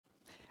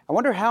I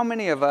wonder how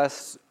many of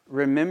us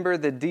remember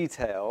the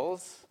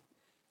details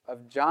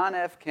of John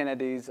F.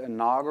 Kennedy's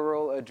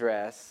inaugural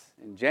address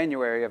in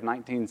January of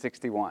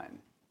 1961.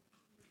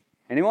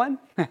 Anyone?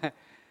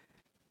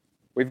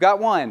 We've got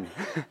one.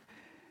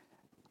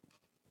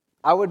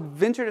 I would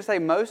venture to say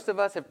most of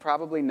us have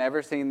probably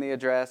never seen the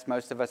address.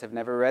 Most of us have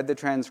never read the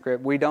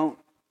transcript. We don't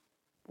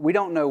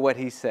know what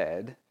he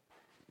said.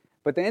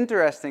 But the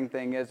interesting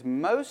thing is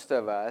most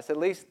of us, at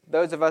least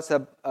those of us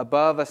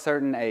above a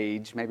certain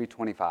age, maybe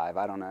 25,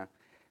 I don't know,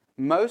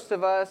 most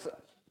of us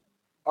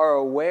are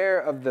aware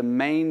of the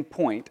main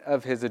point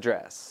of his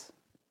address.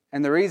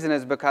 And the reason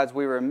is because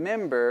we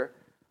remember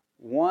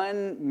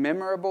one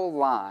memorable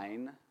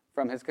line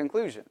from his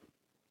conclusion.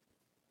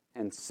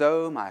 And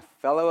so, my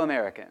fellow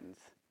Americans,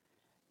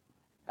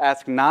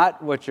 ask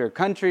not what your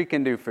country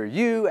can do for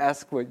you,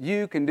 ask what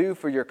you can do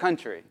for your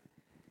country.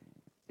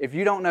 If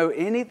you don't know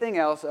anything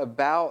else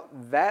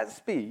about that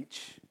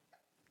speech,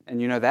 and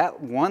you know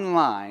that one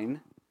line,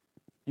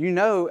 you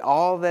know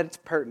all that's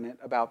pertinent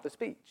about the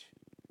speech.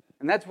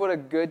 And that's what a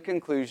good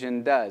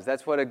conclusion does.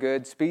 That's what a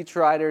good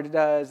speechwriter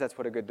does. That's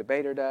what a good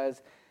debater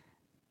does.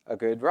 A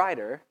good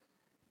writer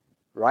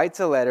writes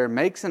a letter,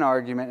 makes an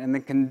argument, and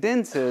then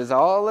condenses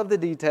all of the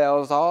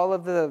details, all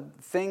of the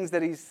things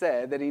that he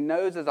said that he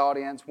knows his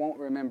audience won't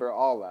remember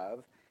all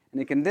of, and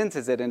he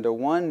condenses it into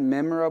one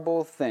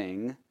memorable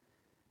thing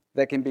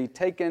that can be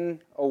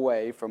taken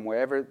away from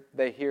wherever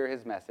they hear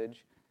his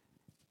message.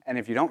 And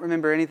if you don't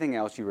remember anything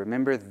else, you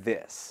remember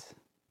this.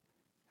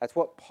 That's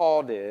what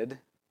Paul did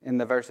in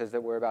the verses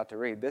that we're about to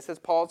read. This is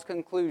Paul's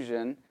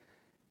conclusion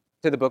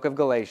to the book of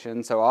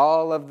Galatians. So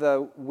all of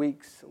the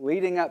weeks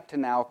leading up to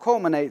now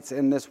culminates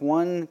in this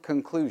one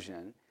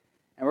conclusion.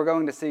 And we're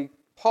going to see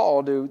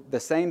Paul do the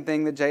same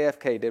thing that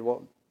JFK did.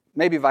 Well,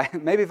 maybe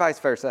vice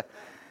versa.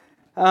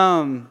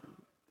 But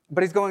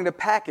he's going to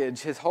package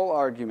his whole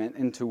argument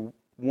into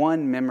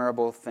one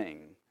memorable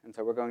thing. And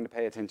so we're going to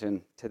pay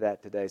attention to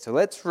that today. So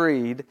let's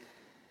read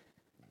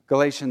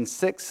Galatians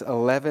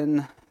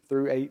 6:11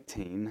 through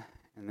 18,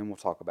 and then we'll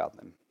talk about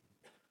them.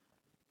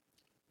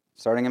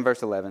 Starting in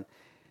verse 11.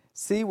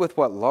 See with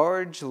what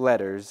large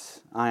letters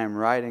I am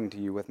writing to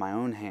you with my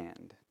own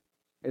hand.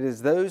 It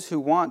is those who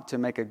want to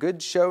make a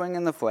good showing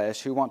in the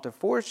flesh, who want to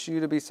force you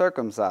to be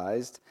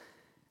circumcised,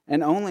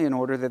 and only in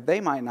order that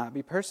they might not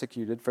be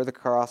persecuted for the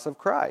cross of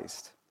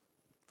Christ.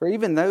 For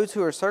even those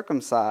who are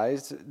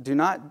circumcised do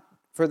not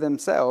for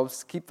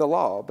themselves keep the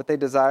law, but they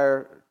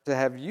desire to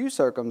have you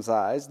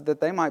circumcised,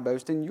 that they might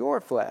boast in your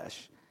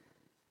flesh.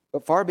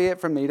 But far be it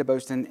from me to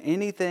boast in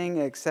anything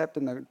except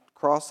in the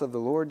cross of the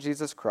Lord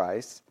Jesus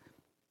Christ,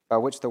 by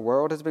which the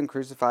world has been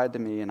crucified to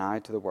me and I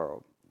to the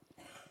world.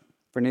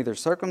 For neither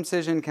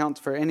circumcision counts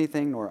for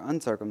anything nor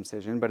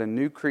uncircumcision, but a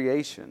new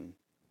creation.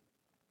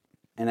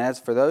 And as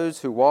for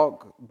those who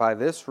walk by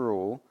this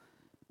rule,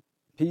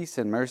 peace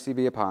and mercy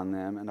be upon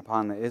them and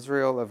upon the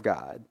Israel of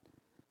God.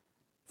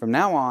 From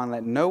now on,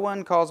 let no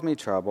one cause me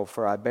trouble,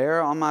 for I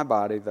bear on my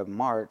body the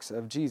marks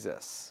of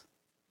Jesus.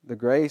 The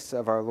grace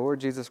of our Lord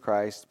Jesus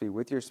Christ be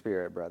with your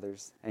spirit,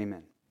 brothers.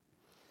 Amen.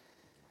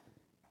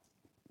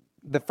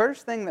 The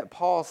first thing that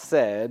Paul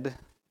said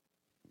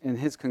in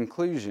his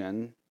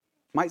conclusion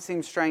might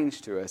seem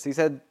strange to us. He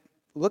said,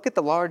 look at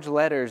the large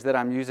letters that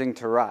I'm using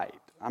to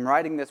write. I'm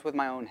writing this with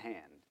my own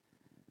hand.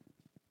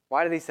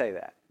 Why did he say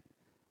that?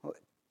 Well,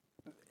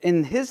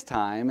 in his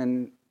time,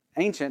 in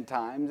ancient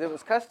times, it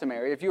was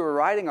customary. If you were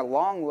writing a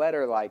long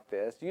letter like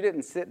this, you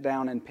didn't sit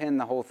down and pen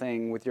the whole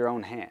thing with your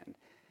own hand.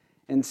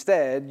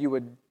 Instead, you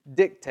would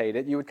dictate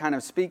it. You would kind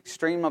of speak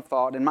stream of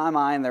thought. In my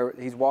mind,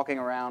 he's walking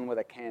around with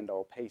a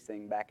candle,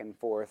 pacing back and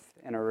forth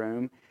in a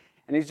room,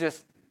 and he's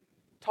just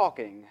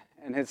talking,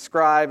 and his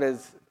scribe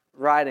is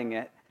writing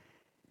it.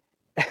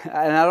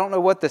 And I don't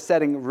know what the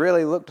setting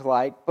really looked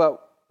like,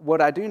 but what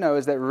I do know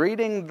is that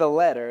reading the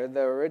letter,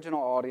 the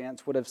original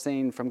audience would have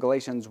seen from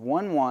Galatians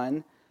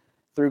 1:1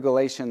 through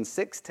Galatians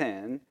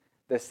 6:10,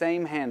 the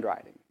same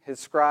handwriting. His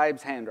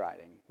scribe's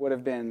handwriting would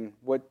have been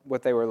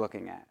what they were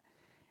looking at.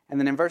 And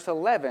then in verse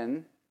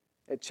 11,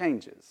 it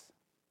changes.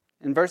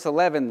 In verse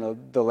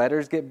 11, the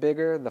letters get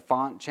bigger, the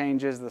font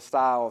changes, the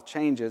style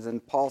changes,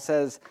 and Paul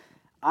says,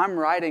 I'm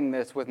writing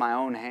this with my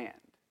own hand.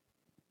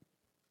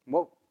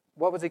 What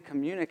was he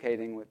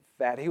communicating with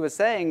that? He was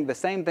saying the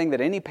same thing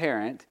that any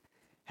parent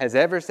has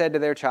ever said to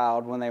their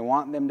child when they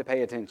want them to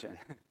pay attention.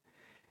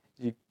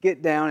 You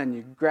get down and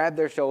you grab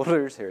their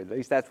shoulders, or at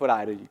least that's what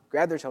I do. You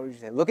grab their shoulders,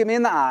 you say, look at me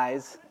in the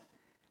eyes.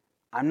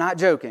 I'm not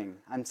joking.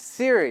 I'm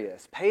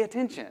serious. Pay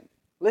attention.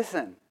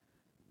 Listen.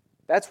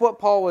 That's what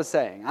Paul was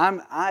saying.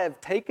 I have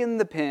taken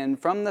the pen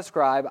from the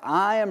scribe.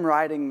 I am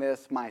writing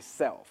this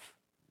myself.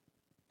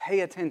 Pay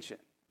attention.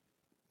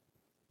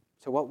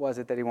 So what was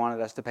it that he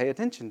wanted us to pay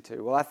attention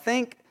to? Well, I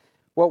think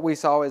what we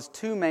saw is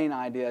two main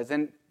ideas.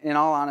 And in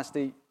all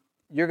honesty,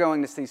 you're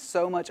going to see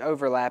so much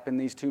overlap in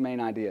these two main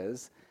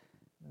ideas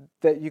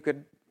that you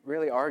could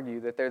really argue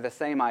that they're the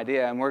same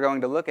idea, and we're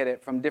going to look at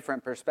it from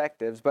different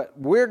perspectives. But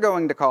we're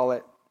going to call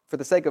it, for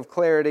the sake of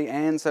clarity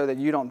and so that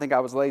you don't think I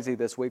was lazy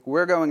this week,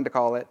 we're going to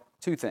call it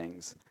two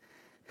things.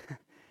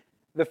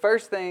 The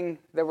first thing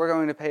that we're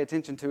going to pay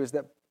attention to is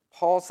that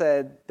Paul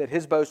said that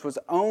his boast was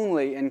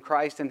only in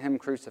Christ and Him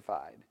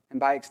crucified. And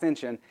by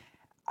extension,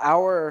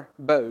 our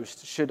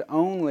boast should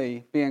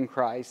only be in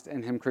Christ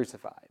and Him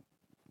crucified.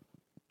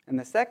 And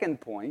the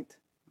second point,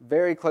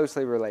 very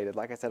closely related,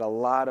 like I said, a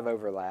lot of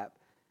overlap,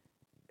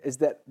 is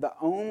that the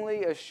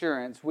only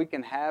assurance we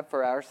can have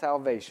for our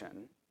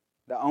salvation,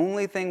 the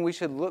only thing we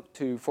should look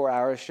to for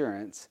our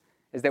assurance,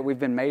 is that we've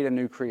been made a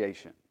new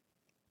creation.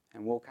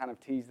 And we'll kind of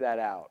tease that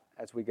out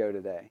as we go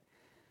today.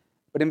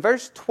 But in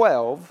verse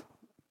 12,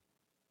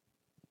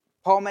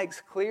 Paul makes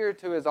clear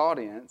to his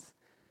audience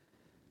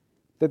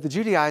that the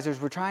Judaizers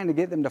were trying to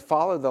get them to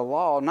follow the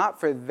law, not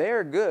for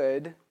their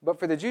good, but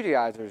for the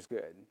Judaizers'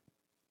 good.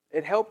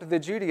 It helped the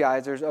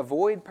Judaizers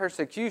avoid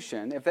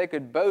persecution if they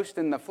could boast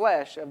in the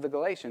flesh of the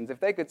Galatians. If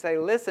they could say,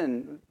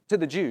 listen to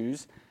the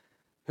Jews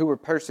who were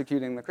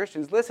persecuting the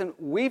Christians, listen,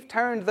 we've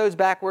turned those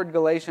backward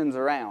Galatians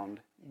around.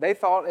 They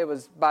thought it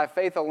was by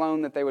faith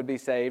alone that they would be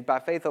saved. By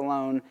faith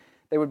alone,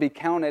 they would be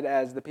counted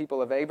as the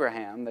people of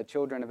Abraham, the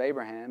children of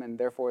Abraham, and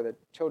therefore the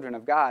children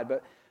of God.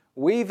 But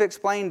we've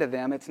explained to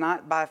them it's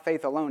not by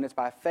faith alone, it's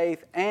by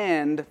faith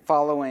and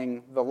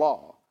following the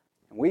law.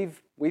 And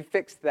we've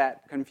fixed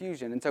that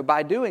confusion. And so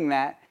by doing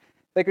that,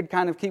 they could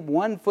kind of keep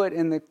one foot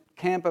in the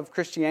camp of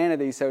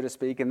Christianity, so to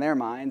speak, in their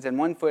minds, and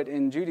one foot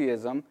in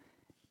Judaism,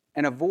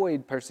 and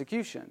avoid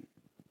persecution.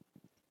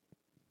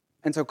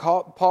 And so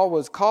Paul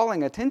was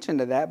calling attention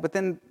to that, but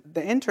then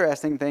the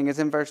interesting thing is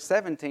in verse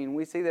 17,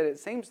 we see that it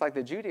seems like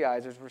the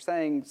Judaizers were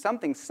saying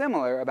something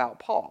similar about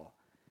Paul.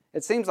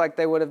 It seems like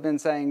they would have been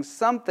saying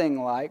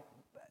something like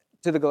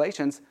to the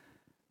Galatians,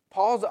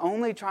 Paul's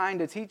only trying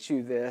to teach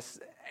you this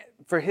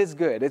for his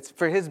good. It's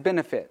for his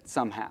benefit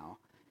somehow.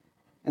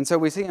 And so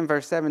we see in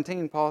verse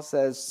 17, Paul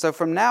says, so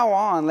from now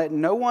on, let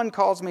no one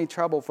cause me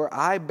trouble, for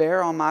I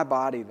bear on my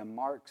body the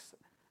marks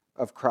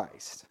of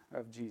Christ,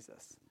 of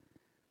Jesus.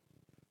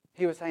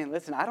 He was saying,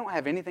 listen, I don't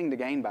have anything to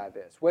gain by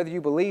this. Whether you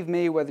believe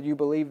me, whether you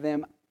believe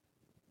them,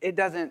 it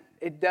doesn't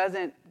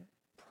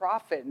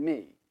profit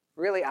me.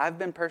 Really, I've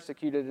been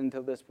persecuted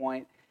until this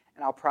point,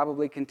 and I'll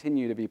probably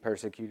continue to be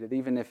persecuted,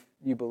 even if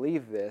you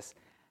believe this.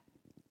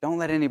 Don't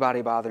let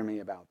anybody bother me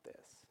about this.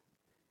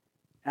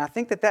 And I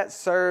think that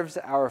serves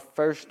our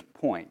first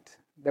point,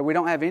 that we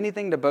don't have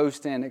anything to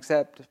boast in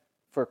except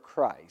for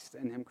Christ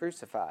and Him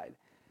crucified.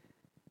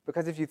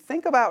 Because if you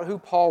think about who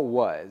Paul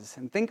was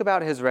and think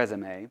about his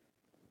resume,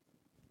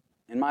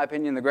 in my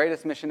opinion, the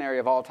greatest missionary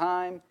of all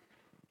time,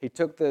 he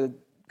took the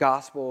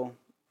gospel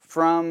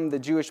from the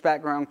Jewish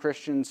background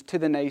Christians to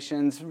the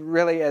nations,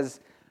 really as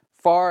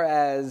far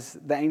as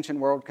the ancient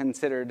world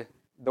considered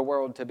the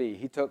world to be.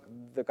 He took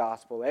the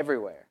gospel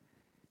everywhere.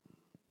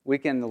 We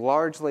can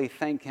largely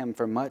thank him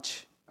for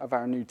much of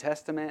our New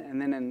Testament,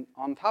 and then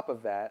on top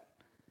of that,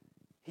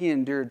 he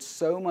endured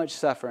so much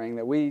suffering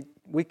that we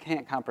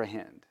can't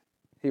comprehend.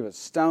 He was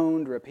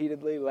stoned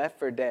repeatedly, left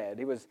for dead.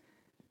 He was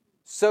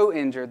so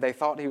injured they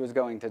thought he was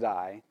going to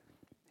die.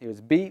 He was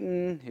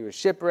beaten, he was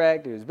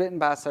shipwrecked, he was bitten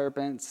by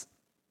serpents,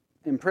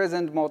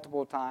 imprisoned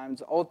multiple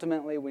times.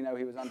 Ultimately, we know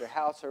he was under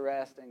house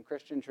arrest, and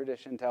Christian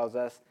tradition tells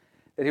us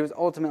that he was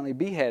ultimately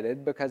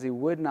beheaded because he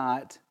would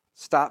not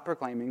stop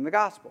proclaiming the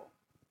gospel.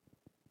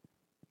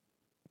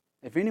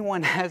 If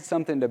anyone has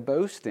something to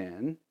boast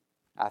in,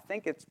 I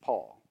think it's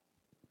Paul.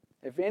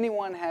 If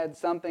anyone had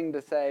something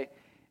to say,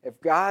 if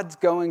God's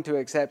going to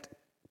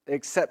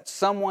accept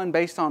someone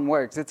based on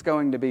works, it's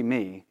going to be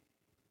me.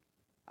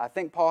 I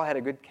think Paul had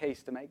a good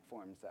case to make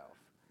for himself.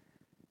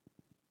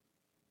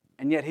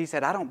 And yet he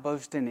said, I don't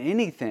boast in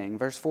anything.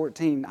 Verse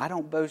 14, I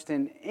don't boast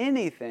in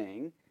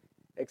anything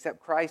except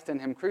Christ and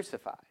Him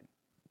crucified.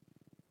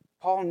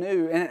 Paul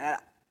knew, and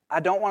I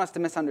don't want us to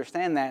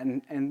misunderstand that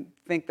and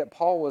think that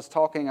Paul was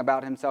talking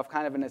about himself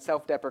kind of in a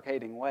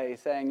self-deprecating way,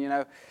 saying,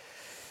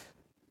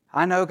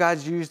 I know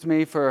God's used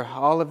me for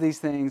all of these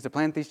things, to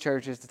plant these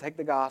churches, to take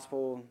the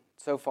gospel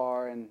so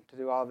far and to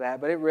do all of that,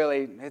 but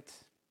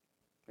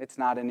it's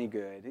not any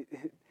good.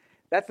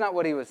 That's not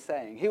what he was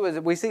saying.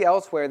 We see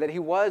elsewhere that he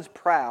was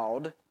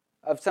proud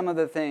of some of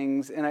the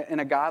things in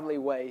a godly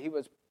way. He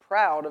was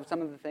proud of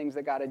some of the things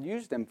that God had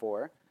used him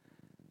for.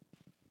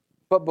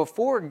 But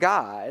before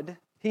God,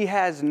 he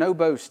has no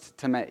boast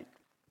to make.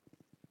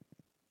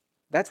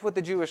 That's what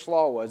the Jewish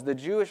law was. The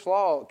Jewish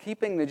law,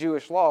 keeping the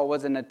Jewish law,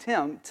 was an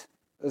attempt,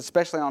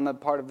 especially on the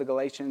part of the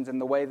Galatians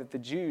and the way that the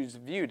Jews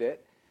viewed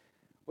it,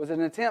 was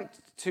an attempt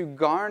to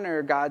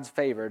garner God's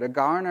favor, to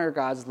garner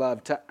God's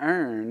love, to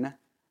earn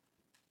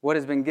what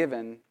has been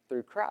given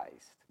through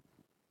Christ.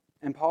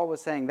 And Paul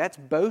was saying that's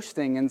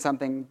boasting in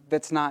something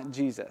that's not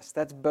Jesus.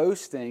 That's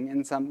boasting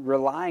in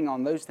relying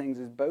on those things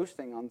is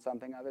boasting on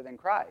something other than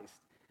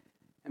Christ.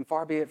 And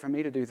far be it from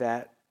me to do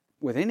that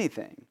with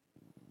anything.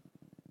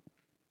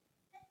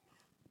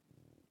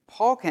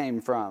 Paul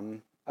came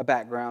from a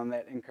background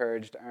that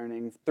encouraged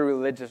earning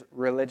through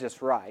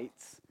religious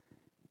rites.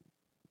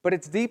 But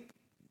it's deep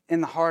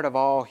in the heart of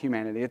all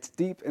humanity. It's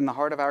deep in the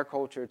heart of our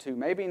culture too.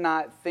 Maybe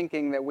not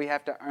thinking that we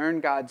have to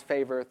earn God's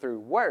favor through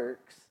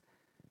works,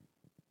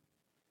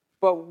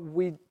 but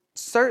we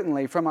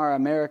certainly from our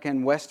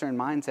American Western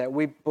mindset,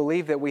 we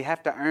believe that we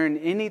have to earn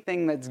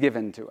anything that's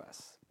given to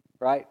us,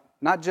 right?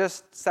 Not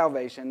just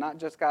salvation, not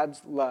just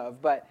God's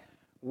love, but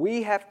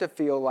we have to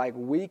feel like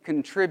we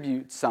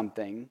contribute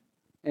something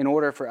in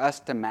order for us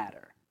to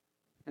matter,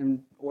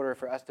 in order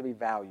for us to be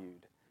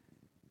valued.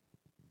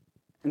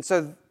 And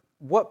so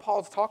what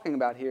Paul's talking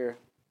about here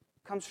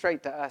comes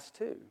straight to us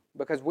too,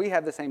 because we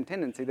have the same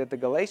tendency that the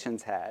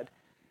Galatians had.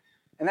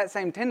 And that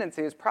same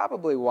tendency is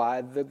probably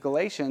why the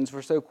Galatians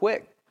were so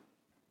quick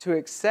to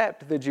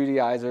accept the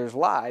Judaizers'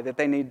 lie that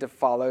they need to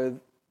follow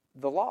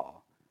the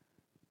law.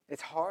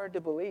 It's hard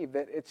to believe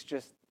that it's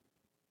just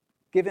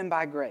given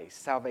by grace,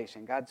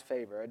 salvation, God's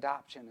favor,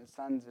 adoption as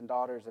sons and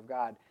daughters of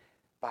God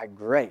by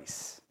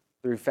grace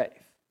through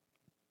faith,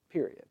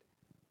 period.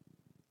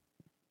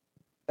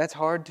 That's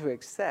hard to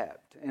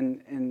accept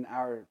in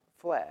our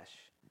flesh.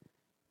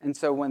 And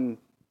so when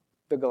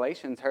the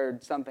Galatians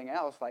heard something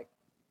else like,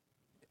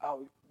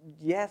 oh,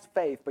 yes,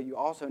 faith, but you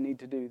also need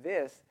to do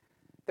this,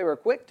 they were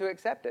quick to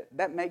accept it.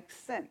 That makes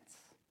sense.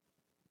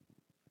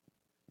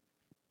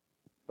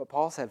 But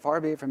Paul said,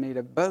 far be it from me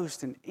to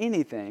boast in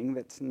anything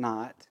that's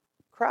not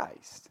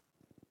Christ.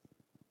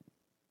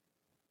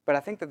 But I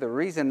think that the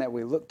reason that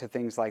we look to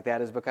things like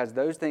that is because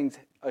those things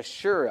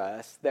assure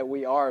us that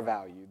we are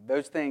valued.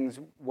 Those things,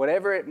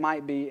 whatever it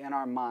might be in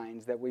our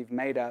minds that we've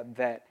made up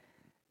that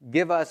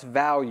give us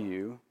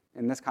value,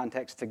 in this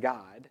context to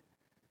God,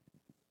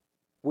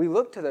 we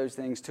look to those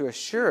things to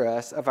assure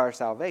us of our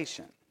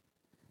salvation.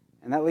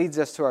 And that leads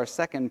us to our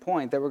second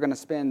point that we're going to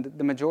spend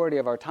the majority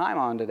of our time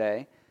on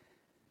today,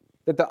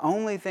 that the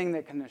only thing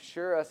that can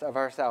assure us of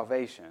our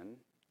salvation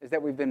is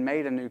that we've been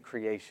made a new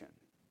creation.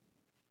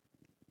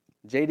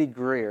 J.D.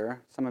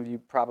 Greer, some of you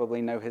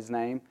probably know his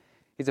name.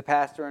 He's a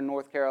pastor in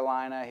North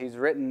Carolina. He's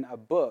written a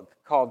book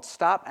called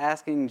Stop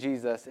Asking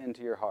Jesus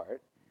Into Your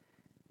Heart.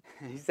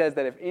 He says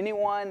that if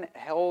anyone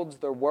holds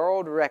the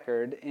world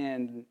record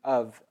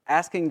of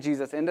asking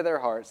Jesus into their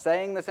heart,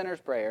 saying the sinner's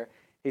prayer,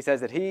 he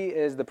says that he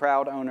is the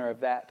proud owner of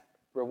that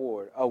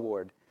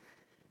award.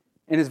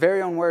 In his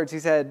very own words, he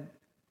said,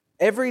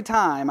 every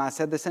time I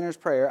said the sinner's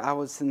prayer, I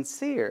was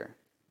sincere.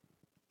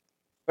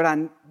 But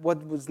I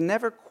was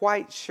never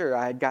quite sure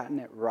I had gotten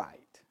it right.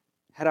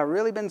 Had I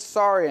really been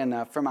sorry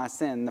enough for my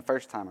sin the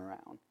first time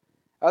around?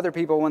 Other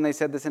people, when they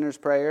said the sinner's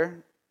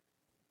prayer,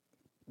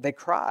 they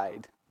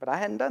cried, but I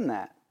hadn't done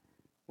that.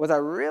 Was I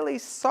really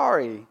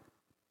sorry,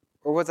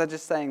 or was I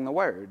just saying the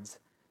words?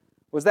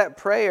 Was that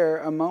prayer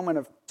a moment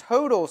of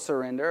total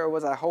surrender, or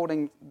was I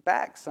holding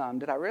back some?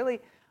 Did I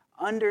really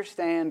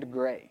understand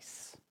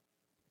grace?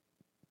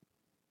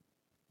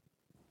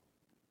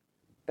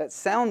 That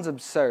sounds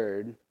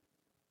absurd,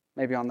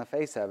 maybe on the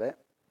face of it,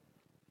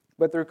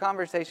 but through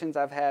conversations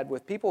I've had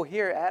with people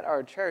here at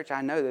our church,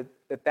 I know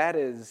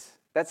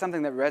that's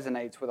something that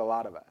resonates with a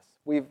lot of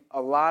us.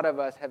 A lot of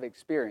us have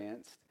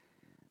experienced,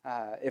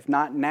 if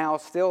not now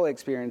still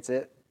experience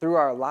it, through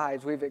our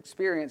lives, we've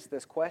experienced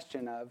this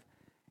question of,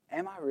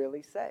 am I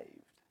really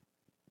saved?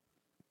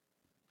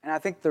 And I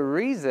think the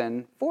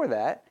reason for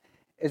that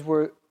is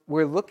we're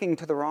looking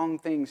to the wrong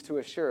things to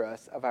assure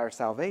us of our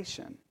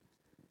salvation.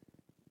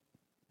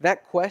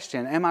 That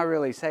question, am I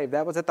really saved,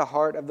 that was at the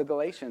heart of the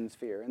Galatians'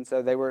 fear. And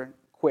so they were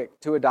quick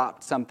to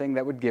adopt something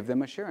that would give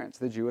them assurance,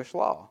 the Jewish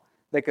law.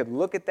 They could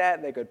look at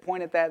that, they could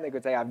point at that, they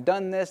could say, I've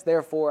done this,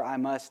 therefore I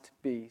must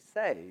be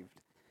saved.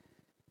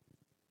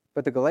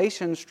 But the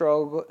Galatians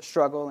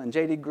struggle and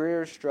J.D.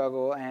 Greer's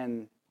struggle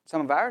and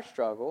some of our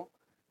struggle,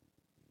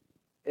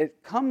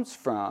 it comes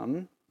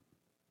from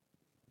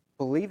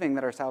believing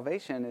that our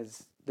salvation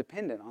is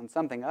dependent on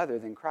something other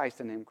than Christ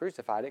and Him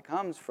crucified. It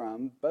comes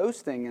from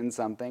boasting in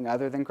something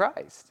other than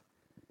Christ.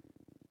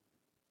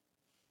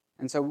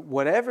 And so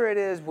whatever it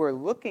is we're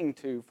looking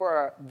to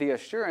for the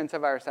assurance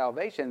of our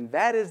salvation,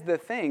 that is the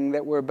thing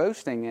that we're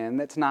boasting in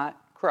that's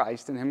not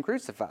Christ and Him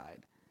crucified.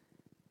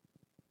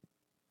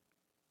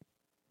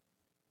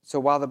 So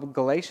while the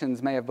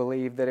Galatians may have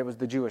believed that it was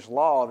the Jewish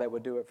law that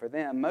would do it for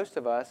them, most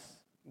of us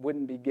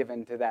wouldn't be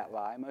given to that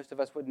lie. Most of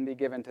us wouldn't be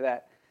given to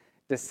that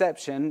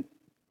deception.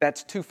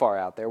 That's too far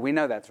out there. We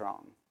know that's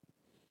wrong.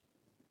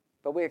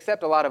 But we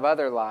accept a lot of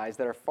other lies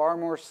that are far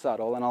more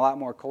subtle and a lot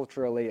more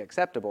culturally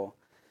acceptable.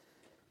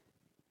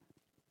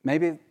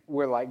 Maybe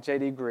we're like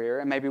J.D. Greer,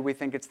 and maybe we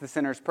think it's the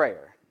sinner's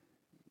prayer.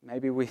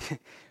 Maybe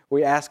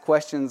we ask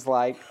questions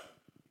like,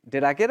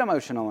 did I get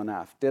emotional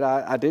enough?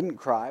 I didn't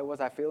cry.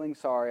 Was I feeling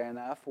sorry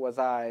enough? Was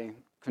I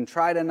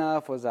contrite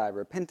enough? Was I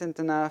repentant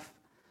enough?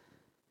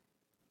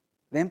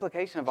 The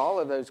implication of all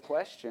of those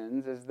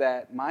questions is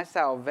that my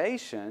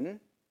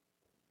salvation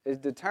is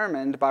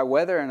determined by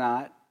whether or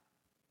not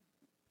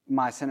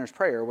my sinner's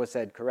prayer was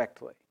said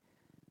correctly.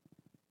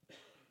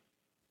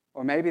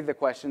 Or maybe the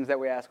questions that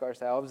we ask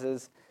ourselves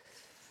is,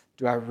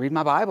 do I read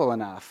my Bible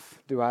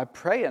enough? Do I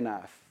pray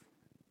enough?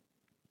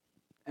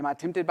 Am I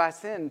tempted by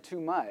sin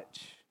too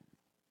much?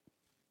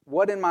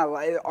 What in my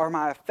life are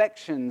my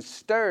affections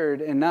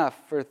stirred enough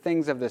for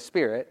things of the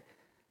Spirit,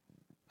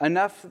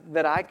 enough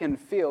that I can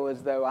feel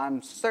as though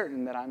I'm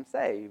certain that I'm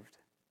saved?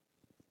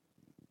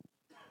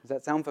 Does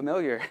that sound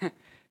familiar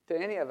to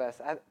any of us.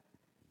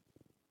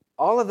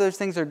 All of those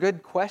things are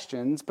good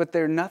questions, but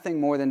they're nothing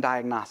more than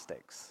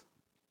diagnostics.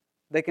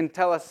 They can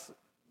tell us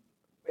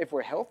if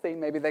we're healthy.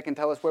 Maybe they can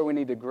tell us where we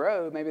need to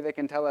grow. Maybe they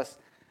can tell us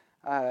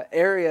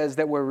areas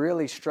that we're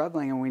really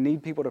struggling and we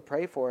need people to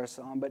pray for us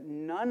on. But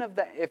none of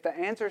that, if the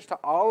answers to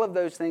all of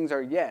those things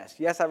are yes,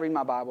 yes, I read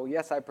my Bible,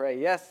 yes, I pray,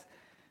 yes,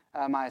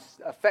 my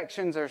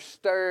affections are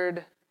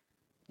stirred,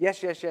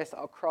 yes, yes, yes,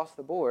 across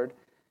the board,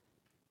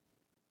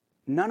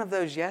 none of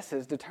those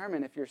yeses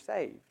determine if you're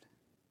saved.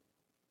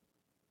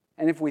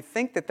 And if we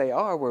think that they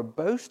are, we're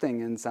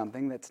boasting in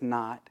something that's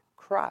not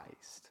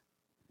Christ.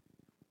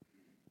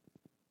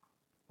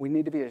 We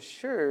need to be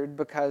assured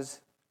because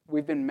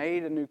we've been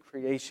made a new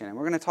creation. And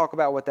we're going to talk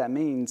about what that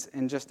means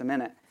in just a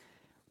minute.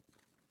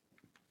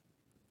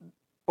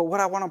 But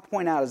what I want to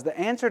point out is the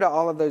answer to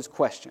all of those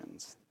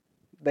questions.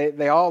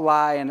 They all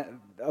lie in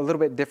a little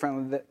bit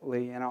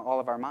differently in all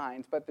of our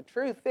minds. But the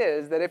truth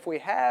is that if we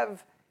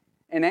have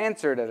an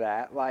answer to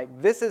that,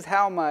 like this is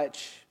how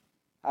much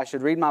I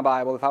should read my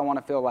Bible if I want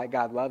to feel like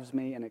God loves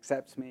me and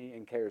accepts me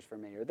and cares for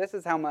me, or this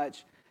is how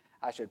much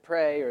I should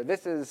pray, or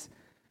this is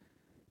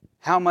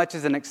how much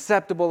is an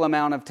acceptable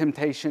amount of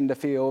temptation to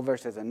feel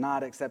versus a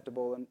not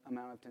acceptable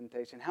amount of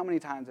temptation? How many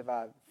times have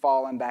I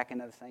fallen back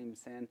into the same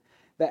sin?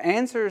 The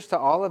answers to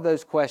all of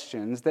those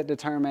questions that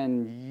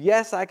determine,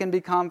 yes, I can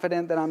be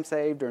confident that I'm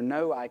saved, or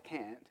no, I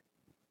can't,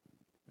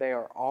 they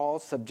are all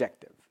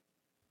subjective.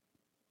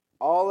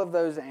 All of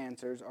those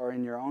answers are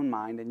in your own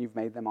mind, and you've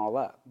made them all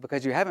up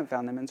because you haven't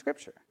found them in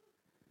Scripture.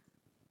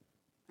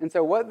 And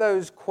so what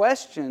those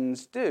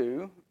questions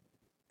do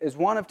is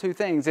one of two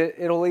things.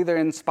 It'll either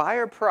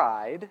inspire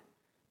pride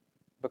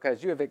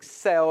because you have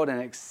excelled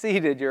and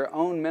exceeded your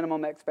own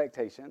minimum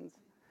expectations.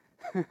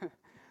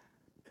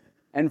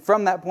 And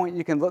from that point,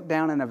 you can look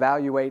down and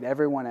evaluate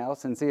everyone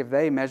else and see if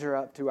they measure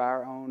up to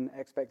our own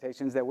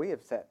expectations that we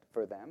have set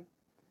for them.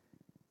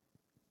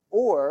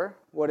 Or,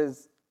 what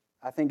is,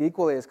 I think,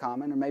 equally as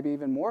common, or maybe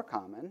even more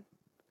common,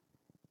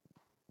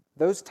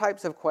 those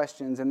types of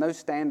questions and those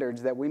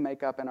standards that we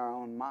make up in our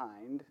own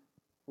mind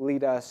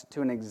lead us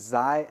to an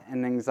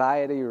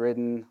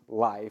anxiety-ridden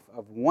life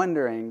of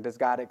wondering, does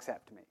God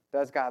accept me?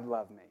 Does God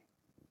love me?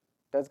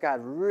 Does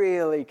God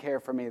really care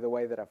for me the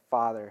way that a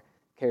father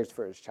cares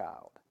for his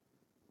child?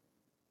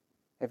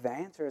 If the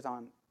answer is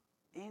on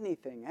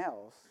anything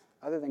else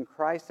other than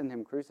Christ and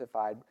Him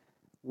crucified,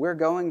 we're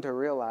going to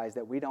realize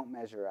that we don't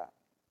measure up.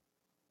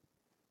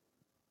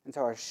 And so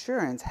our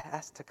assurance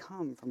has to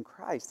come from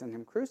Christ and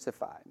Him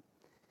crucified.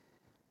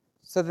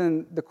 So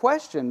then the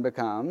question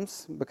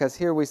becomes, because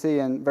here we see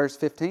in verse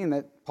 15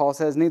 that Paul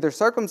says, neither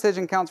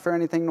circumcision counts for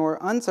anything nor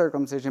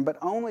uncircumcision, but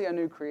only a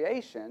new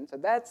creation. So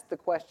that's the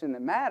question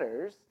that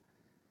matters.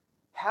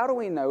 How do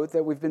we know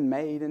that we've been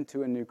made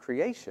into a new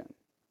creation?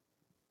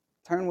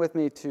 Turn with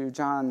me to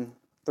John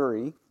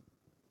 3.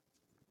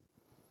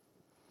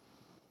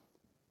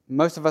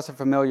 Most of us are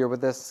familiar with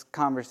this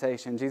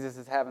conversation. Jesus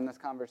is having this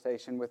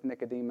conversation with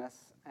Nicodemus,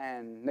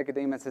 and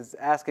Nicodemus is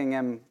asking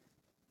him,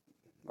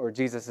 or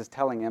Jesus is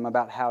telling him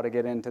about how to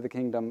get into the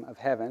kingdom of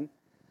heaven.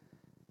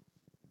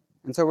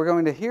 And so we're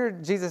going to hear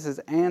Jesus'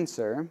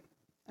 answer,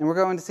 and we're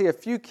going to see a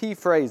few key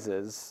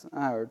phrases,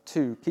 or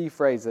two key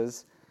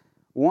phrases.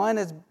 One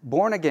is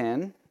born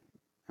again,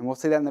 and we'll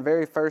see that in the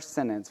very first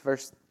sentence,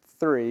 verse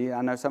 3.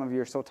 I know some of you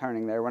are still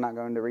turning there. We're not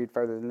going to read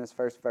further than this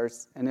first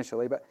verse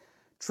initially, but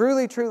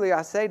truly, truly,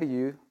 I say to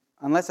you,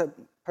 unless a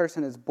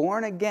person is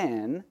born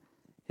again,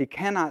 he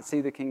cannot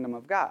see the kingdom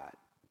of God.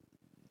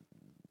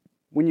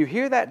 When you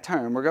hear that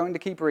term, we're going to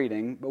keep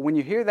reading, but when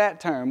you hear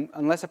that term,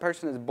 unless a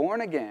person is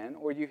born again,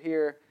 or you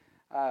hear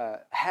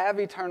have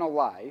eternal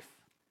life,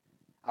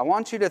 I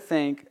want you to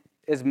think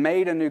is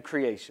made a new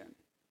creation.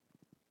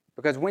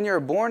 Because when you're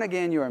born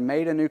again, you are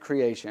made a new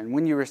creation.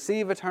 When you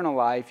receive eternal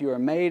life, you are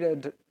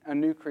made a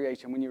new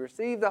creation. When you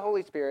receive the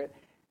Holy Spirit,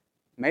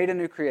 made a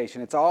new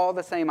creation. It's all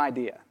the same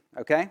idea,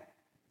 okay?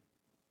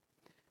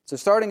 So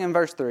starting in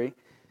verse 3,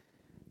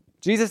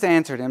 Jesus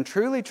answered him,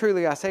 truly,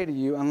 truly, I say to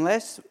you,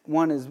 unless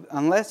one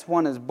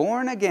is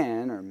born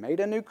again or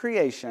made a new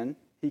creation,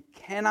 he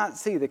cannot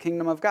see the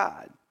kingdom of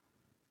God.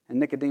 And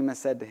Nicodemus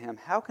said to him,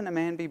 how can a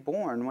man be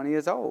born when he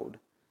is old?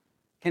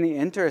 Can he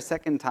enter a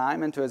second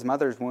time into his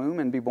mother's womb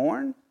and be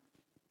born?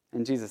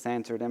 And Jesus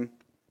answered him,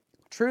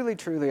 truly,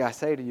 truly, I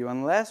say to you,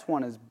 unless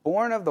one is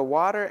born of the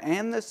water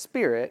and the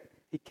Spirit,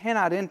 he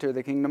cannot enter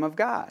the kingdom of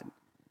God.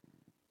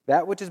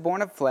 That which is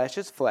born of flesh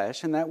is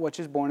flesh, and that which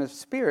is born of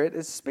spirit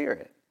is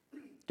spirit.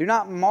 Do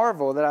not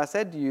marvel that I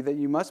said to you that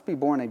you must be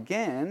born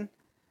again.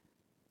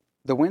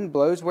 The wind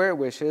blows where it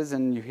wishes,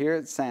 and you hear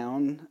its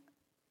sound,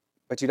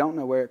 but you don't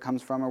know where it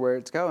comes from or where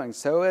it's going.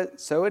 So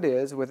it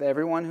is with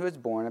everyone who is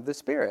born of the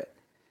Spirit.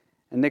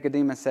 And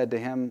Nicodemus said to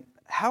him,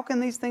 how can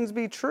these things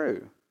be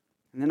true?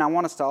 And then I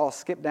want us to all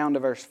skip down to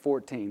verse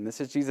 14.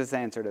 This is Jesus'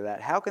 answer to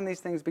that. How can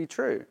these things be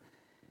true?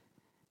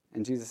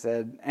 And Jesus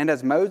said, and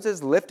as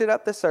Moses lifted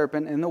up the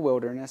serpent in the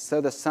wilderness,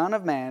 so the Son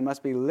of Man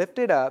must be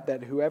lifted up,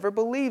 that whoever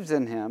believes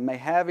in him may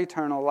have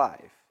eternal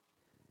life.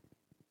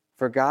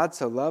 For God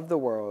so loved the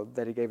world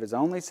that he gave his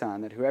only Son,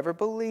 that whoever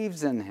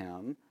believes in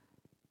him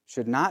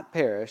should not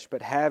perish,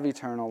 but have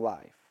eternal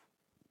life.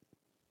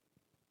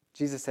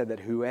 Jesus said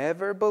that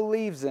whoever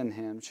believes in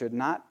him should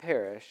not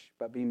perish,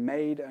 but be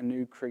made a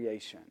new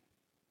creation.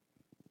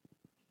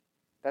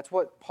 That's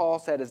what Paul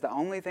said is the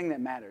only thing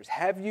that matters.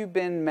 Have you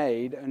been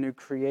made a new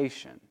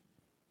creation?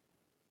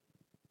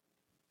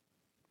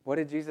 What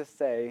did Jesus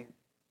say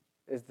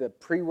is the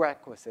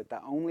prerequisite,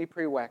 the only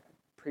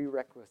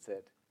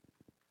prerequisite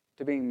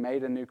to being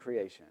made a new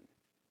creation?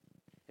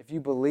 If you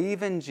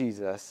believe in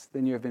Jesus,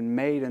 then you have been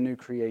made a new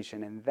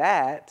creation, and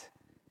that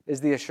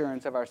is the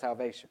assurance of our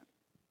salvation.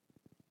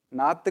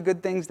 Not the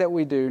good things that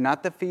we do,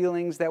 not the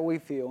feelings that we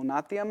feel,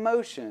 not the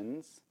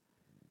emotions.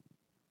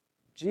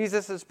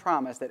 Jesus'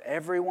 promise that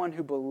everyone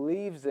who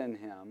believes in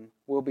him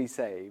will be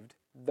saved.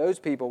 Those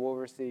people will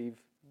receive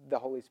the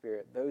Holy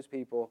Spirit. Those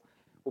people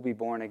will be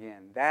born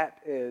again. That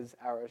is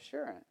our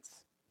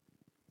assurance.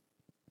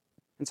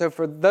 And so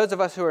for those of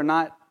us who are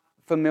not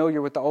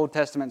familiar with the Old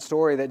Testament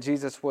story that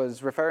Jesus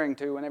was referring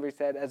to whenever he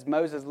said, as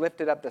Moses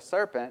lifted up the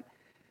serpent,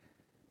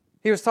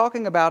 he was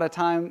talking about a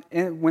time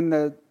when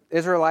the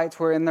Israelites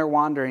were in their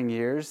wandering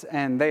years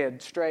and they had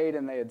strayed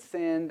and they had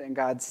sinned, and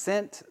God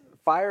sent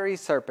fiery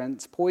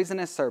serpents,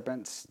 poisonous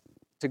serpents,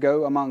 to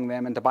go among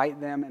them and to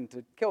bite them and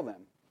to kill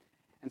them.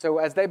 And so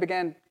as they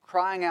began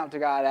crying out to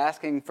God,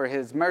 asking for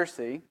his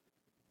mercy,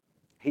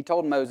 he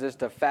told Moses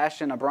to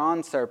fashion a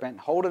bronze serpent,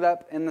 hold it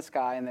up in the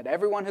sky, and that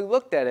everyone who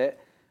looked at it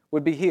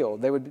would be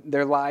healed.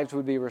 Their lives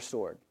would be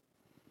restored.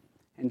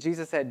 And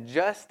Jesus said,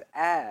 just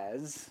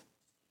as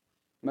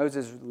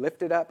Moses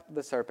lifted up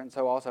the serpent,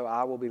 so also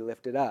I will be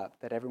lifted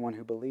up, that everyone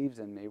who believes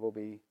in me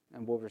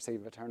will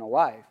receive eternal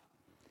life.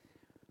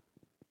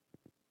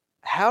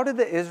 How did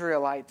the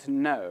Israelites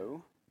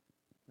know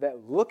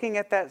that looking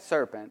at that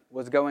serpent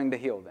was going to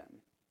heal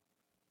them?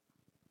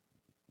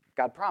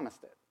 God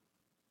promised it,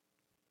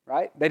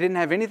 right? They didn't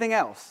have anything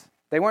else.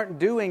 They weren't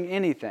doing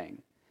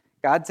anything.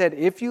 God said,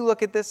 if you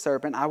look at this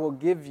serpent, I will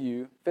give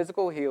you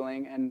physical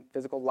healing and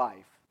physical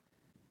life.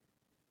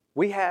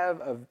 We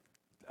have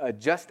a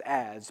just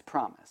as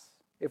promise.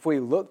 If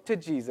we look to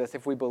Jesus,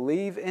 if we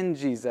believe in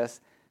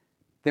Jesus,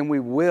 then we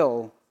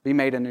will be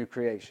made a new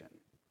creation.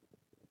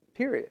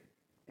 Period.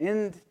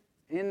 End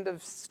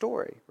of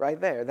story right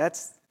there.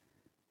 That's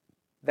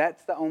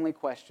the only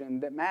question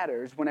that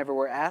matters whenever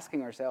we're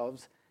asking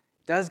ourselves,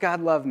 does God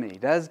love me?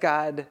 Does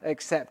God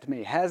accept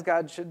me?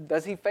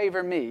 Does he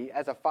favor me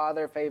as a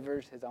father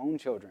favors his own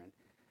children?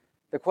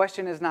 The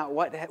question is not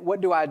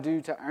what do I do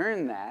to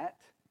earn that?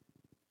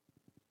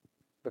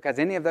 Because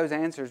any of those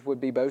answers would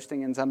be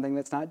boasting in something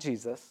that's not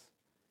Jesus.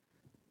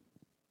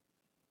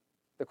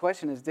 The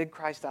question is, did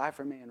Christ die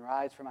for me and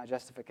rise for my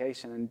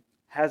justification? And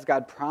has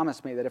God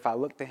promised me that if I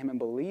look to him and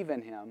believe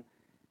in him,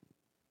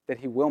 that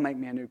he will make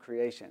me a new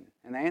creation?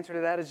 And the answer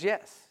to that is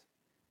yes.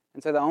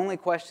 And so the only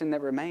question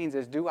that remains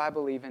is, do I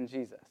believe in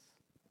Jesus?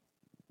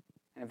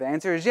 And if the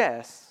answer is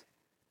yes,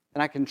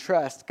 then I can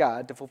trust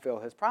God to fulfill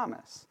his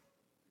promise.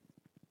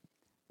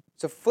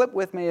 So flip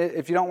with me,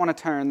 if you don't want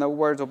to turn, the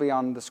words will be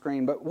on the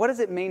screen. But what does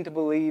it mean to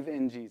believe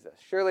in Jesus?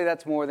 Surely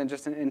that's more than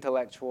just an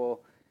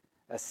intellectual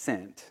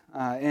assent.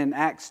 In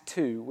Acts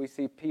 2, we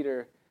see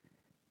Peter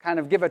kind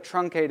of give a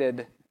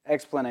truncated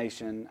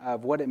explanation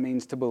of what it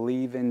means to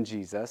believe in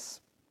Jesus.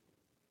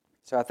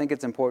 So I think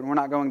it's important. We're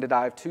not going to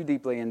dive too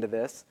deeply into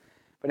this.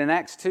 But in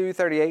Acts 2,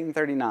 38 and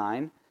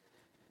 39,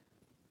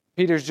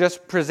 Peter's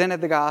just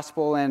presented the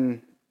gospel,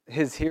 and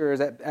his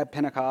hearers at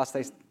Pentecost,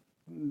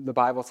 the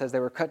Bible says they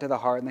were cut to the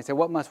heart, and they said,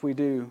 what must we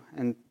do?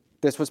 And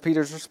this was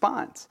Peter's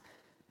response.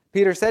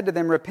 Peter said to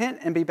them, repent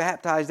and be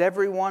baptized,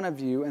 every one of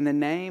you, in the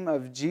name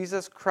of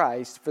Jesus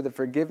Christ for the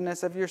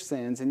forgiveness of your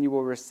sins, and you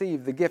will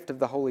receive the gift of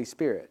the Holy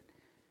Spirit.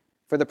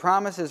 For the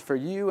promise is for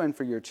you and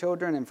for your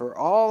children and for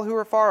all who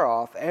are far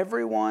off,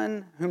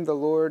 everyone whom the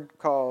Lord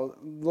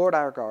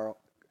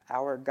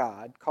our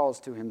God calls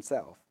to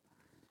himself.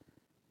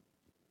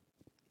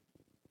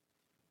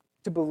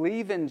 To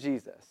believe in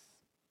Jesus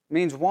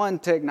means, one,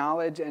 to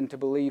acknowledge and to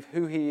believe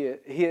who he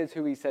is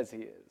who he says he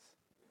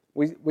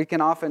is. We can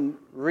often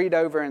read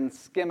over and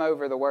skim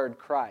over the word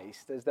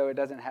Christ as though it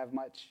doesn't have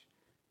much.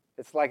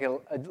 It's like a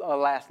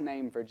last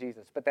name for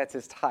Jesus, but that's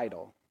his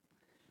title.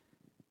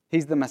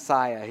 He's the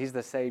Messiah. He's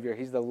the Savior.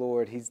 He's the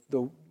Lord. He's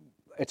the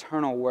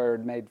eternal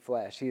Word made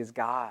flesh. He is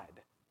God.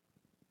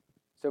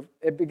 So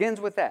it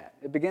begins with that.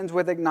 It begins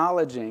with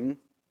acknowledging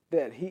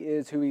that he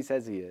is who he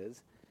says he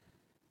is,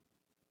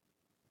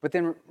 but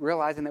then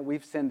realizing that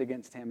we've sinned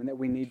against him and that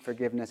we need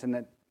forgiveness and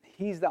that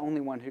he's the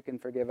only one who can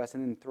forgive us,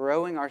 and then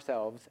throwing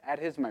ourselves at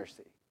his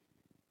mercy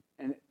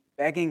and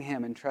begging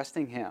him and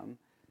trusting him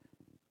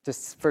to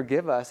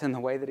forgive us in the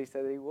way that he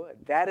said that he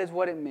would. That is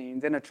what it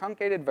means. In a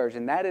truncated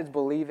version, that is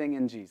believing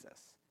in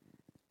Jesus.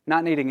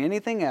 Not needing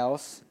anything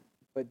else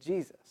but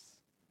Jesus.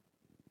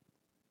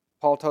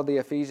 Paul told the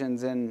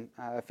Ephesians in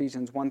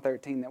Ephesians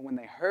 1:13 that when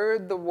they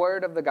heard the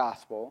word of the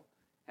gospel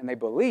and they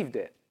believed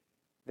it,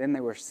 then they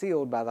were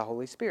sealed by the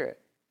Holy Spirit.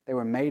 They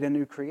were made a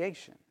new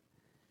creation.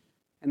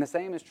 And the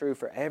same is true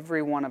for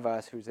every one of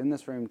us who's in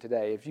this room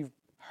today. If you've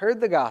heard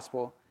the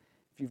gospel,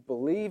 if you've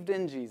believed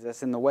in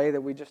Jesus in the way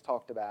that we just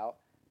talked about,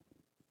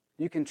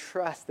 you can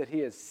trust that he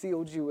has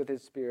sealed you with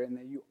his Spirit and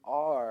that you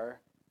are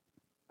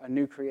a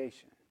new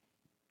creation.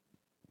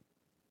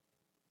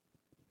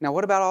 Now,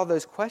 what about all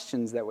those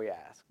questions that we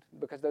asked?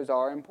 Because those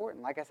are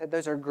important. Like I said,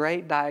 those are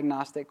great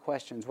diagnostic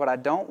questions. What I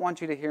don't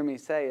want you to hear me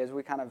say as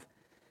we kind of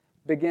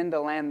begin to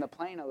land the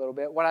plane a little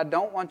bit, what I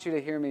don't want you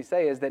to hear me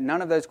say is that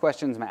none of those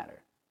questions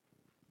matter.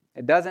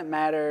 It doesn't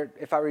matter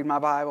if I read my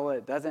Bible.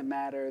 It doesn't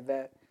matter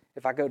that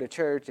if I go to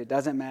church. It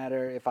doesn't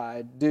matter if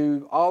I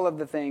do all of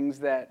the things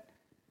that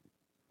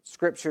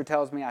Scripture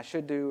tells me I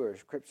should do or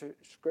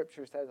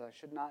Scripture says I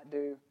should not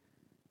do.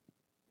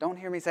 Don't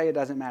hear me say it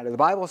doesn't matter. The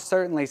Bible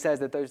certainly says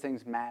that those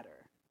things matter.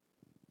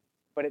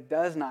 But it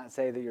does not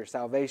say that your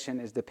salvation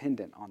is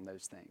dependent on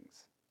those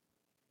things.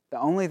 The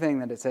only thing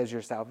that it says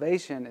your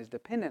salvation is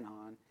dependent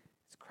on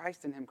is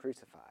Christ and him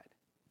crucified.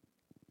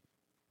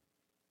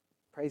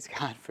 Praise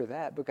God for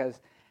that, because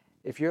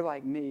if you're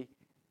like me,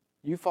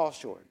 you fall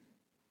short.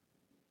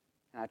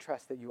 And I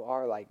trust that you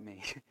are like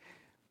me.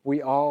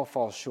 We all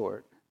fall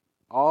short.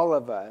 All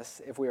of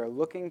us, if we are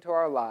looking to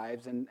our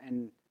lives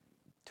and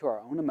to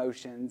our own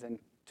emotions and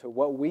to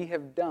what we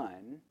have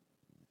done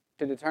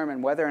to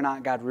determine whether or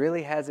not God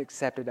really has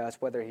accepted us,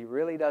 whether he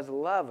really does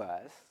love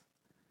us,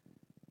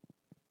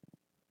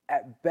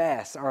 at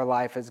best, our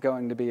life is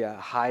going to be a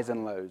highs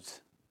and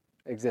lows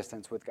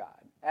existence with God.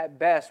 At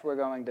best, we're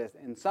going to,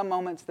 in some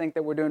moments, think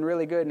that we're doing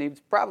really good and he's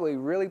probably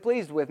really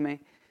pleased with me.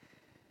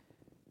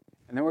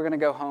 And then we're going to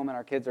go home and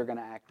our kids are going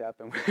to act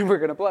up and we're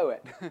going to blow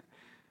it.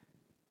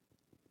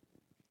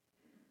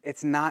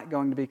 It's not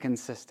going to be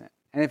consistent.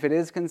 And if it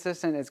is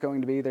consistent, it's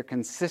going to be either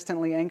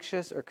consistently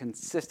anxious or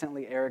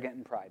consistently arrogant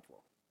and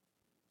prideful.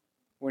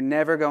 We're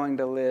never going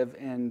to live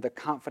in the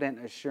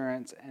confident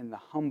assurance and the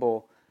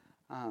humble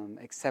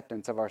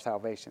acceptance of our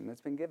salvation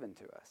that's been given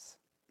to us.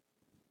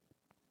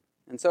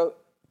 And so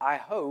I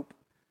hope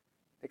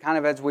that kind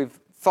of as we've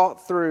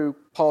thought through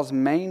Paul's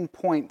main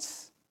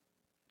points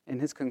in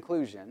his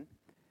conclusion,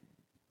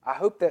 I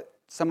hope that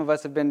some of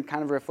us have been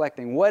kind of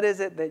reflecting, what is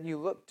it that you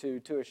look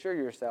to assure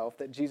yourself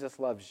that Jesus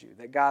loves you,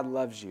 that God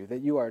loves you,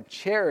 that you are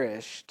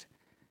cherished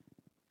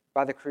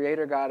by the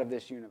Creator God of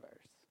this universe?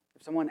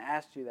 If someone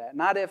asked you that,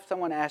 not if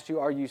someone asked you,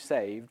 are you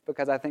saved,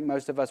 because I think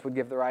most of us would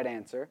give the right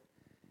answer.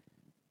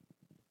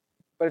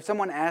 But if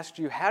someone asked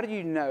you, how do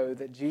you know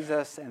that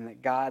Jesus and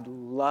that God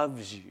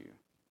loves you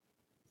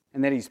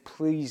and that he's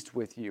pleased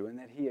with you and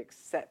that he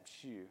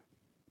accepts you?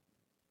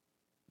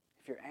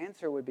 If your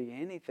answer would be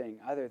anything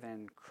other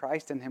than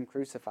Christ and him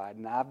crucified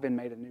and I've been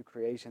made a new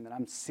creation, that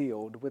I'm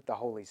sealed with the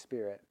Holy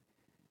Spirit,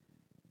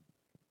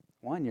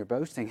 one, you're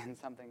boasting in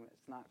something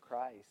that's not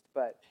Christ.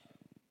 But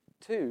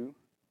two,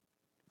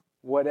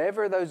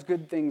 whatever those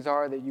good things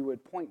are that you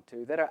would point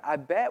to, that I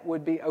bet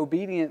would be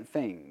obedient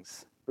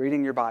things,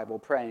 reading your Bible,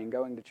 praying,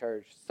 going to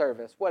church,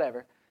 service,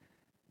 whatever,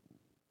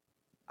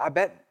 I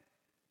bet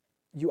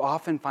you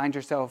often find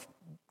yourself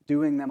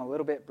doing them a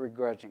little bit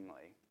begrudgingly.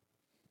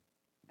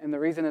 And the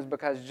reason is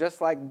because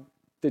just like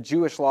the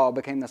Jewish law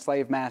became the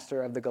slave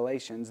master of the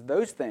Galatians,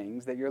 those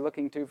things that you're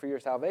looking to for your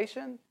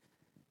salvation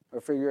or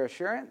for your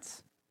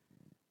assurance,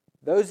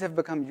 those have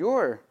become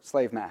your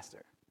slave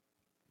master.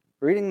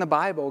 Reading the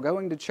Bible,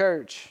 going to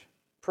church,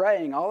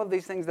 praying, all of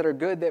these things that are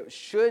good that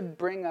should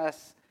bring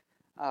us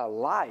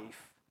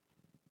life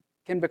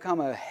can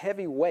become a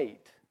heavy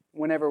weight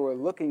whenever we're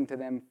looking to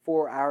them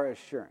for our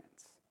assurance.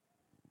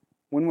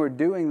 When we're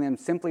doing them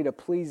simply to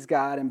please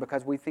God and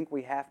because we think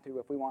we have to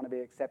if we want to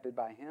be accepted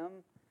by him,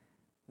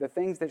 the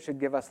things that should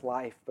give us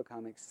life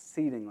become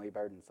exceedingly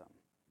burdensome.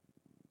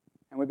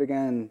 And we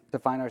begin to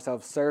find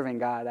ourselves serving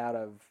God out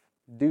of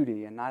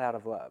duty and not out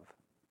of love.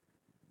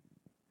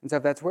 And so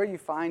if that's where you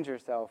find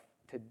yourself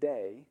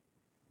today,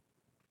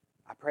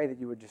 I pray that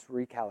you would just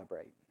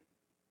recalibrate.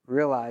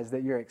 Realize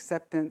that your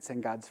acceptance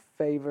and God's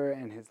favor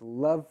and his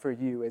love for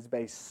you is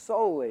based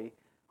solely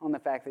on the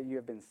fact that you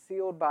have been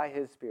sealed by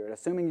his Spirit,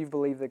 assuming you've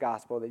believed the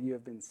gospel, that you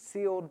have been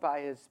sealed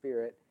by his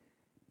Spirit,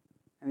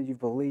 and that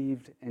you've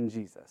believed in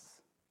Jesus.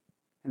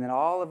 And then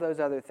all of those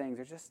other things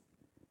are just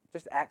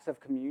acts of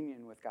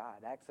communion with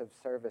God, acts of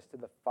service to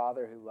the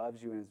Father who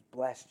loves you and has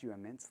blessed you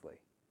immensely.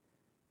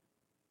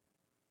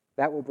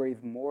 That will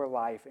breathe more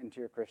life into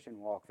your Christian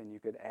walk than you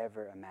could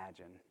ever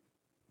imagine.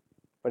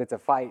 But it's a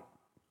fight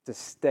to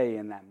stay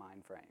in that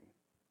mind frame.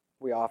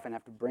 We often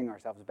have to bring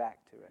ourselves back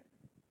to it.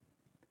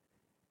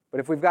 But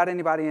if we've got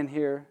anybody in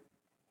here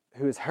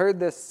who has heard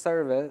this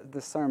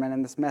sermon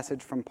and this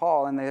message from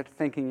Paul, and they're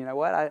thinking, you know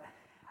what,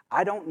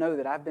 I don't know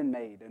that I've been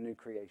made a new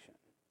creation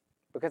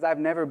because I've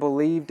never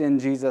believed in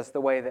Jesus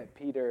the way that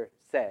Peter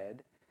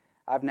said.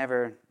 I've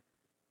never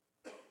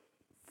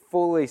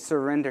fully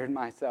surrendered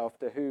myself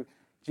to who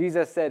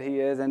Jesus said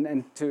he is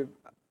and to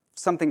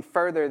something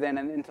further than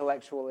an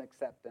intellectual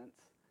acceptance.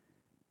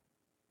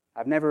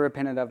 I've never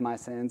repented of my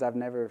sins. I've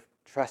never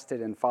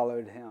trusted and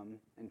followed him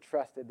and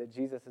trusted that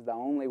Jesus is the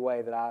only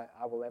way that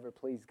I will ever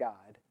please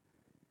God.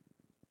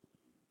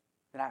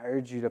 Then I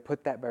urge you to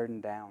put that burden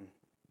down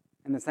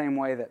In the same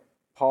way that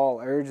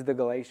Paul urged the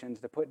Galatians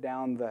to put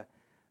down the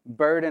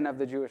burden of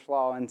the Jewish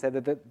law and said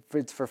that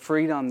it's for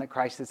freedom that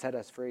Christ has set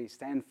us free.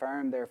 Stand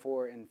firm,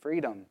 therefore, in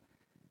freedom.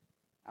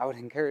 I would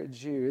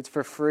encourage you, it's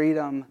for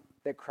freedom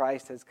that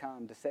Christ has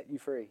come to set you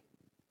free.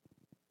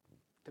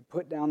 To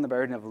put down the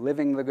burden of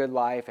living the good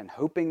life and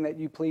hoping that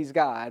you please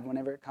God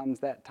whenever it comes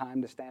that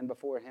time to stand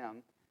before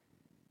Him.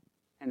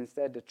 And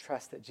instead to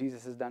trust that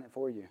Jesus has done it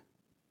for you.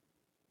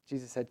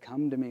 Jesus said,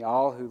 "Come to me,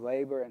 all who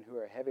labor and who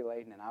are heavy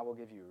laden, and I will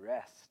give you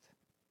rest."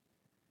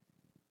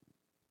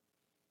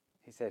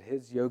 He said,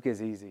 His yoke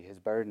is easy, His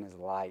burden is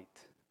light.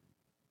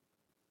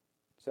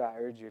 So I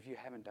urge you, if you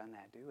haven't done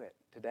that, do it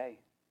today.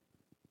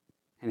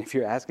 And if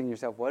you're asking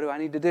yourself, what do I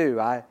need to do?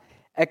 I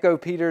echo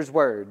Peter's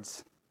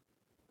words.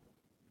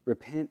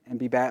 Repent and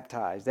be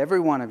baptized, every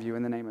one of you,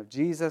 in the name of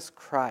Jesus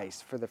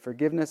Christ, for the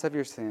forgiveness of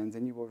your sins,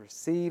 and you will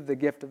receive the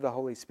gift of the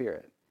Holy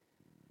Spirit.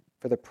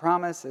 For the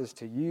promise is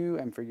to you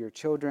and for your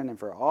children and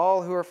for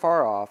all who are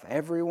far off,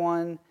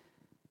 everyone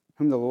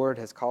whom the Lord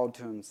has called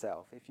to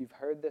Himself. If you've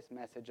heard this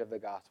message of the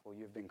gospel,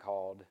 you've been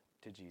called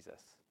to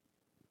Jesus.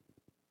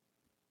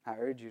 I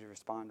urge you to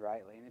respond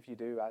rightly, and if you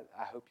do,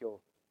 I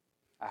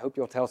hope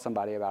you'll tell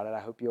somebody about it. I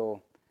hope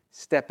you'll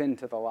step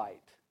into the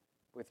light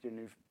with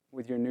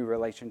your new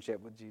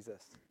relationship with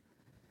Jesus.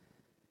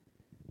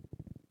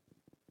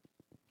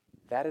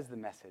 That is the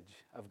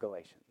message of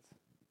Galatians.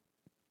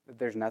 That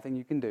there's nothing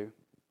you can do,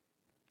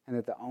 and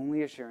that the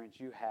only assurance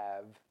you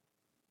have,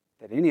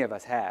 that any of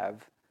us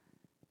have,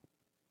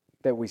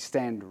 that we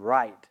stand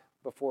right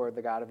before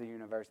the God of the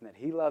universe, and that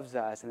He loves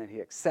us, and that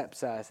He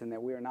accepts us, and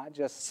that we are not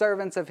just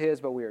servants of His,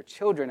 but we are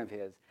children of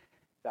His.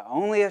 The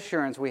only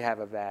assurance we have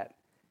of that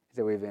is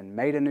that we've been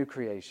made a new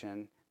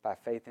creation by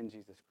faith in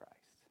Jesus Christ.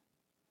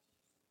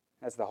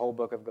 That's the whole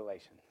book of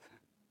Galatians.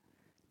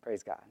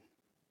 Praise God.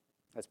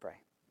 Let's pray.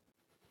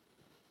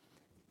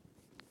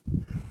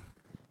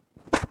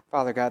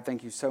 Father God,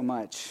 thank you so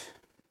much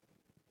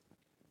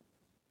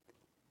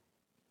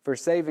for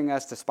saving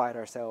us despite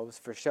ourselves,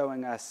 for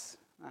showing us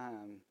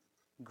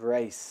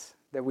grace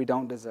that we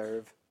don't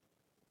deserve.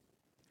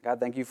 God,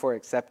 thank you for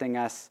accepting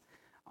us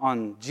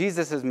on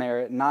Jesus'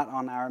 merit, not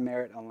on our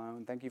merit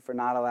alone. Thank you for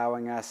not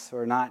allowing us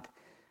or not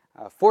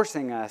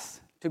forcing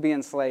us to be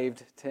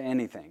enslaved to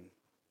anything.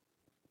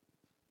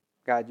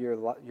 God, your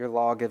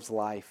law gives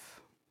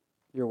life.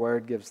 Your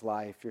word gives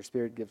life. Your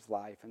Spirit gives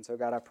life. And so,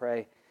 God, I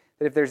pray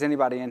that if there's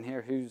anybody in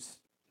here who's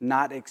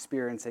not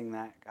experiencing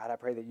that, God, I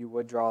pray that you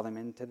would draw them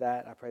into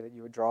that. I pray that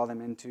you would draw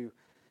them into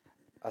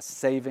a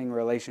saving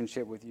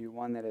relationship with you,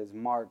 one that is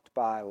marked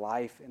by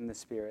life in the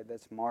Spirit,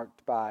 that's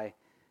marked by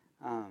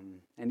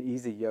an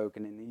easy yoke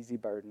and an easy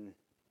burden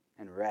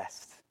and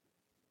rest.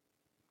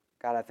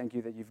 God, I thank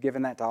you that you've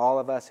given that to all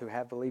of us who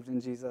have believed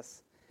in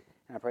Jesus.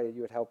 And I pray that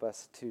you would help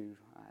us to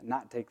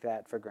not take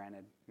that for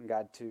granted. And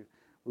God, to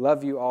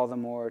love you all the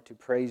more, to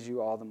praise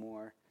you all the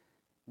more,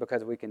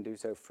 because we can do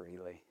so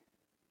freely.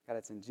 God,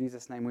 it's in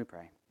Jesus' name we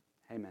pray.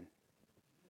 Amen.